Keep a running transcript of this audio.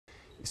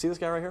You see this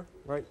guy right here?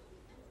 Right?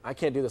 I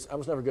can't do this. I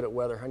was never good at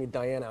weather. I need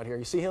Diane out here.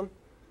 You see him?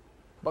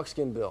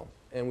 Buckskin Bill.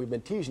 And we've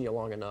been teasing you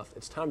long enough.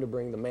 It's time to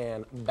bring the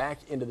man back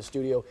into the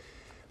studio.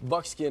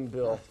 Buckskin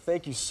Bill,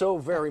 thank you so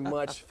very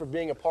much for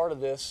being a part of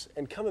this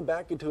and coming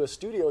back into a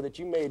studio that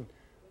you made,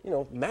 you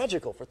know,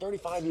 magical for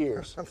 35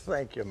 years.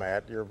 Thank you,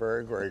 Matt. You're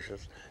very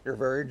gracious. You're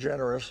very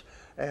generous.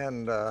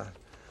 And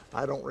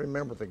I don't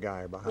remember the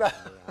guy behind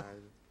me.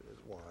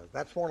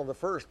 That's one of the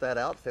first, that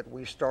outfit,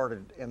 we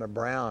started in a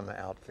brown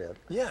outfit.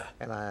 Yeah.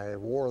 And I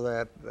wore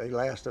that, they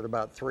lasted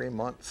about 3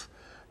 months.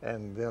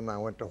 And then I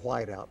went to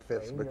white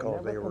outfits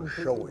because they were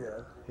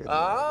showier.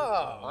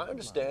 Ah, I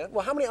understand.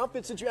 Well, how many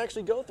outfits did you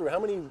actually go through? How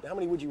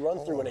many would you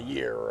run through in a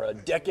year or a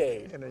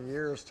decade? In a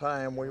year's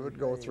time, we would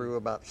go through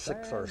about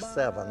 6 or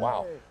 7.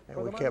 Wow.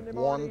 And we kept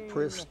one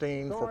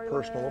pristine for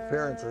personal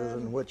appearances,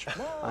 in which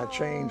I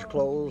changed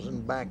clothes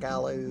in back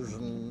alleys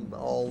and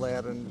all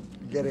that and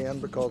get in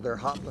because they're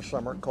hot in the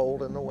summer,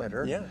 cold in the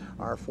winter. Yeah.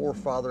 Our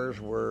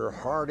forefathers were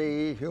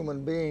hardy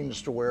human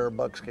beings to wear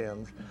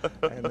buckskins.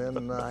 And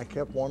then I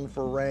kept one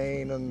for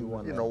rain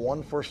and, you know,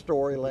 one for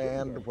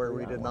Storyland where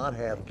we did not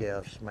have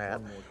guests,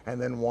 Matt,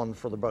 and then one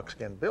for the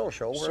Buckskin Bill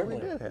show where we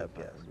did have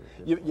guests.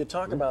 You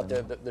talk about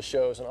the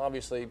shows, and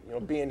obviously, you know,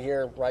 being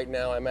here right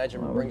now, I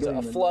imagine brings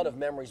a flood of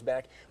memories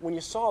back. When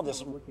you saw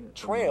this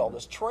trail,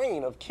 this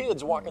train of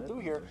kids walking through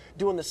here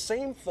doing the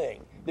same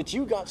thing that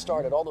you got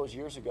started all those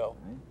years ago,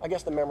 I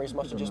guess the memories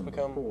must have just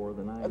become,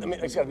 I mean,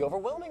 it's got to be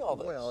overwhelming, all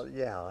this. Well,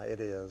 yeah, it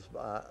is.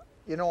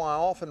 You know, I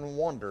often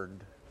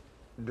wondered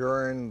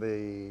during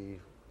the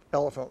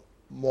elephant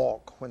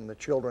walk when the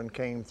children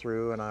came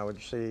through and I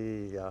would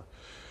see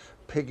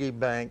piggy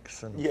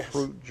banks and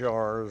fruit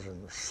jars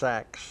and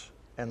sacks,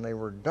 and they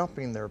were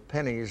dumping their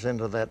pennies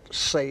into that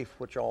safe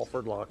which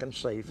Alfred Lock and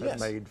Safe had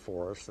made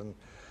for us. And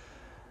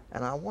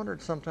I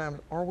wondered sometimes,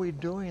 are we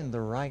doing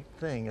the right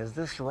thing? Is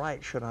this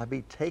right? Should I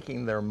be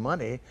taking their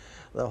money?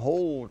 The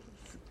whole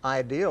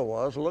idea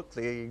was, look,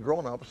 the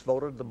grown-ups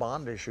voted the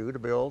bond issue to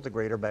build the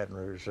Greater Baton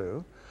Rouge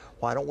Zoo.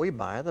 Why don't we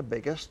buy the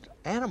biggest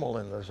animal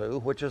in the zoo,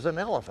 which is an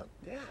elephant?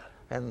 Yeah.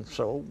 And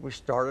so we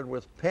started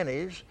with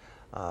pennies.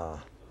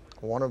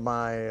 One of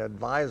my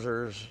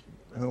advisors,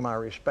 whom I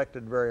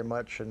respected very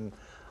much, and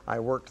I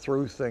worked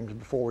through things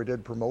before we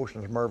did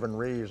promotions, Mervyn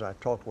Reeves, I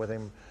talked with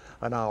him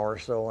an hour or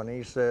so, and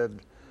he said,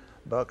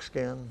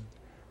 Buckskin,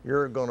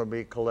 you're going to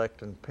be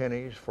collecting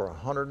pennies for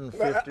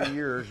 150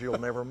 years, you'll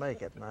never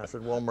make it. And I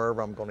said, well, Merv,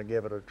 I'm going to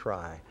give it a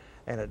try.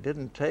 And it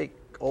didn't take,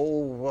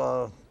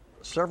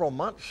 several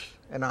months,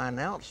 and I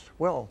announced,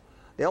 well,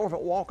 the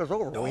elephant walk is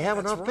over. We have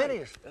enough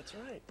pennies. That's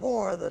right.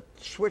 Boy, the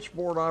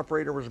switchboard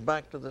operator was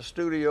back to the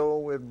studio.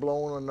 We'd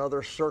blown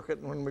another circuit,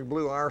 and when we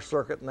blew our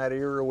circuit in that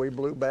era, we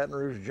blew Baton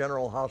Rouge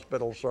General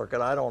Hospital circuit.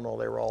 I don't know,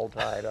 they were all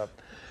tied up.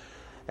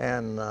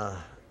 And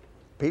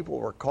people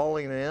were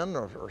calling in,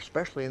 or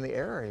especially in the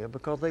area,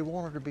 because they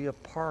wanted to be a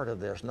part of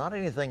this. Not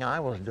anything I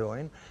was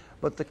doing,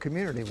 but the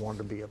community wanted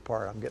to be a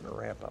part. I'm getting a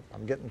ramp up.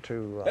 I'm getting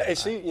to... hey,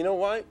 see, you know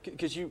why?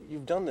 Because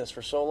you've done this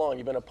for so long.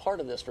 You've been a part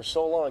of this for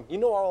so long. You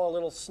know all our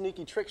little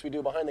sneaky tricks we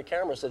do behind the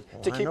cameras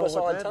to keep us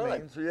on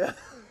time. Means, yeah.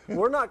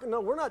 We're not,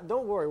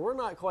 don't worry, we're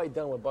not quite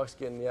done with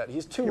Buckskin yet.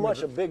 He's too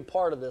much a big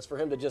part of this for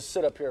him to just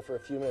sit up here for a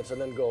few minutes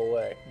and then go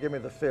away. Give me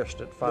the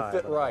fist at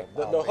 5. Right.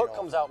 The hook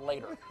comes out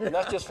later, and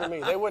that's just for me.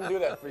 They wouldn't do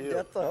that for you.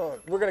 Get the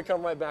hook. We're going to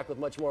come right back with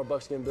much more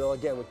Buckskin Bill.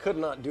 Again, we could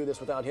not do this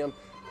without him.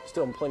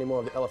 Still plenty more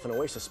of the Elephant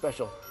Oasis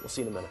special. We'll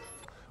see you in a minute.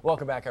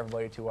 Welcome back,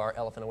 everybody, to our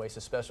Elephant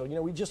Oasis special. You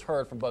know, we just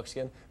heard from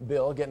Buckskin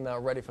Bill getting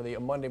ready for the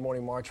Monday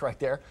morning march right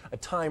there, a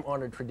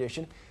time-honored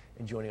tradition.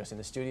 And joining us in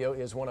the studio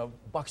is one of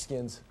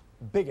Buckskin's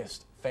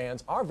biggest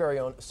fans, our very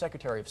own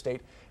Secretary of State,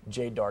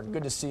 Jay Dardenne.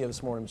 Good to see you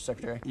this morning, Mr.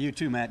 Secretary. You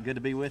too, Matt. Good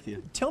to be with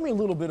you. Tell me a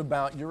little bit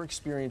about your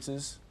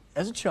experiences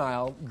as a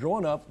child,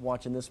 growing up,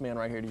 watching this man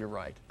right here to your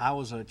right. I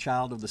was a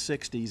child of the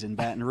 60s in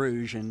Baton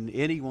Rouge, and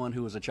anyone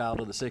who was a child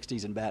of the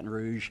 60s in Baton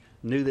Rouge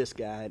knew this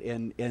guy.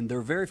 And there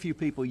are very few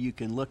people you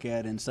can look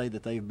at and say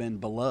that they've been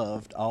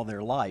beloved all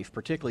their life,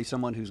 particularly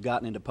someone who's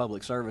gotten into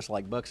public service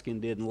like Buckskin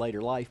did in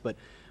later life.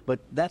 But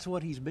that's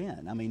what he's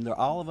been. I mean,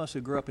 all of us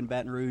who grew up in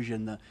Baton Rouge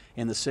in the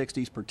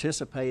 60s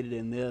participated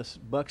in this.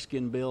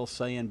 Buckskin Bill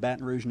saying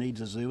Baton Rouge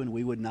needs a zoo, and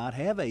we would not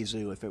have a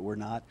zoo if it were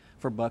not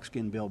for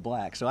Buckskin Bill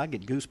Black. So I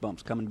get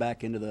goosebumps coming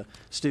back into the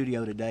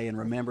studio today and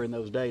remembering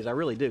those days. I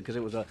really do, because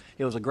it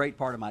was a great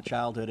part of my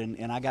childhood,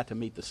 and I got to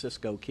meet the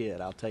Cisco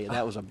Kid. I'll tell you,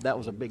 that was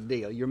a big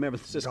deal. You remember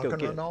the Cisco Duncan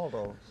Kid?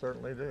 Ronaldo,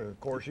 certainly do.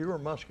 Of course, you were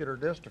muscular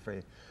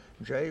dystrophy.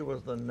 Jay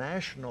was the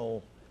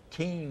national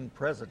team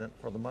president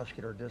for the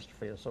Muscular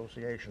Dystrophy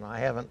Association. I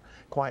haven't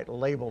quite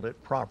labeled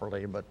it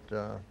properly, but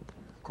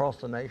across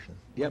the nation.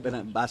 Yep,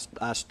 and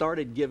I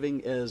started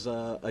giving as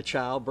a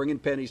child, bringing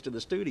pennies to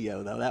the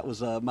studio, though. That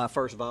was my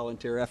first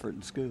volunteer effort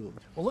in school.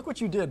 Well, look what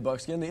you did,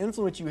 Buckskin, the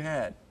influence you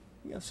had.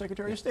 You have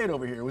Secretary of State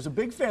over here. Was a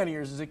big fan of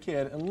yours as a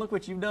kid, and look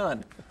what you've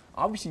done.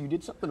 Obviously, you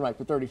did something right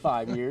for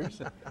 35 years.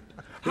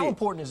 How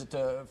important is it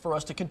for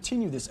us to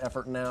continue this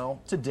effort now,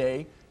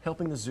 today,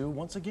 helping the zoo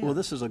once again. Well,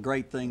 this is a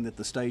great thing that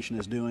the station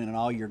is doing and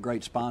all your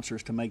great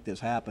sponsors to make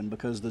this happen,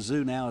 because the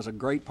zoo now is a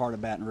great part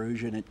of Baton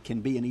Rouge, and it can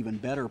be an even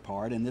better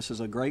part, and this is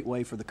a great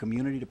way for the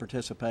community to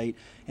participate,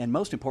 and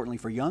most importantly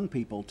for young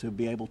people to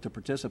be able to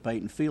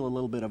participate and feel a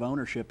little bit of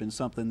ownership in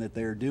something that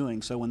they're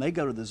doing. So when they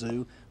go to the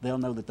zoo, they'll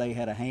know that they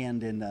had a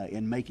hand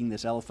in making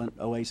this elephant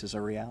oasis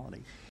a reality.